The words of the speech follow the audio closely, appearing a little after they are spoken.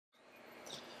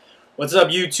What's up,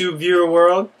 YouTube viewer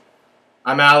world?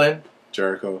 I'm Alan.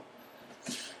 Jericho.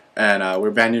 And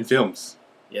we're Banyan Films.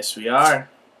 Yes, we are.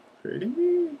 Pretty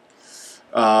neat.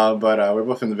 But we're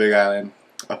both from the Big Island,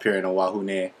 up here in Oahu,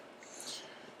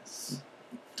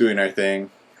 doing our thing.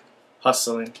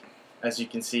 Hustling, as you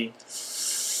can see.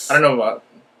 I don't know about...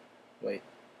 Wait,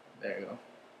 there you go.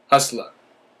 Hustler.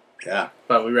 Yeah.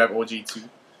 But we rap OG too.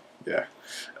 Yeah.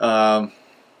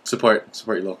 Support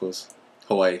your locals.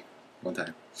 Hawaii, one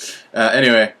time.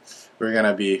 Anyway, we're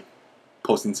gonna be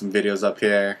posting some videos up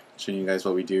here, showing you guys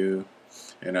what we do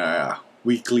in our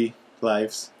weekly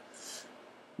lives,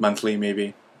 monthly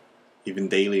maybe, even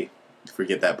daily if we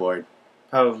get that bored.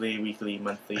 Probably weekly,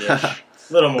 monthly-ish. A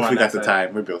little more. If we on got that the side.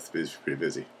 time, we're both pretty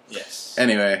busy. Yes.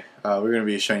 Anyway, we're gonna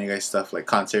be showing you guys stuff like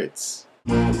concerts.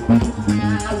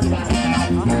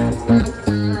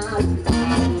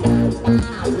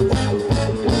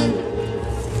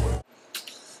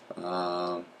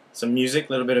 Some music,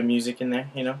 a little bit of music in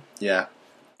there, you know? Yeah.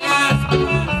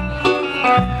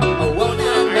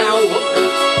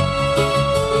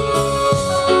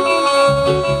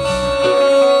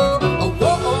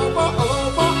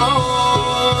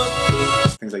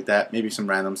 Things like that. Maybe some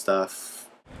random stuff.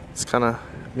 It's kind of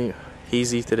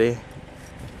hazy today.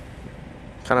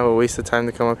 Kind of a waste of time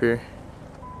to come up here.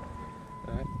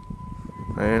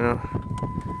 I don't know.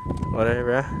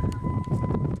 Whatever.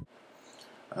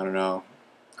 I don't know.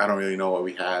 I don't really know what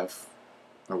we have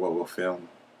or what we'll film.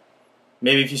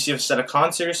 Maybe if you see us at a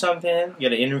concert or something,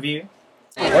 get an interview.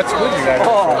 What school you guys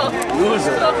from?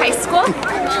 Loser. High school?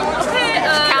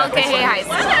 Okay, Kalakahi High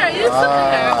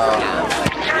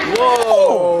School.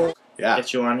 Whoa! Yeah.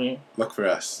 Get you on here. Look for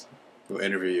us. We'll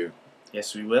interview you.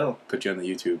 Yes, we will. Put you on the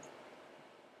YouTube.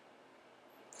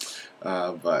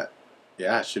 But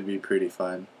yeah, it should be pretty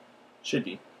fun. Should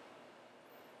be.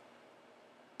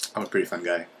 I'm a pretty fun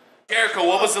guy. Jericho,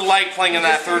 what was it like playing in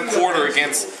that third quarter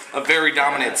against a very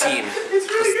dominant team?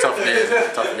 It's a tough game.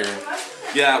 Tough game.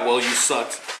 Yeah, well, you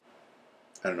sucked.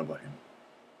 I don't know about him.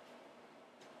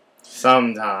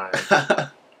 Sometime.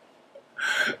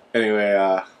 Anyway,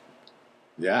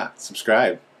 yeah,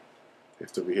 subscribe. You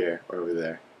have to be here or over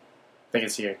there. I think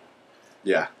it's here.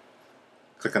 Yeah.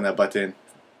 Click on that button.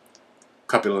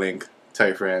 Copy the link. Tell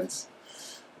your friends.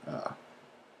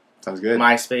 Sounds good.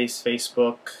 MySpace,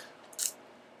 Facebook,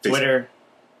 Twitter,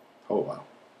 Oh, wow.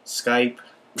 Skype,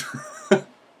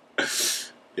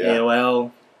 Yeah.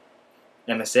 AOL,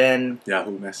 MSN,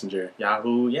 Yahoo Messenger.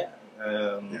 Yahoo, yeah.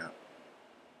 Yeah.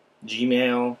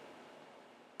 Gmail.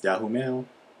 Yahoo Mail.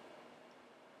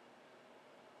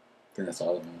 I think that's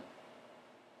all of them.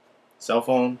 Cell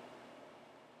phone.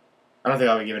 I don't think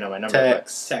I'll be giving out my number.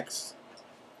 Text. But text.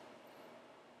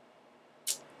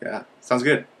 Yeah. Sounds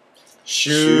good.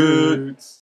 Shoot.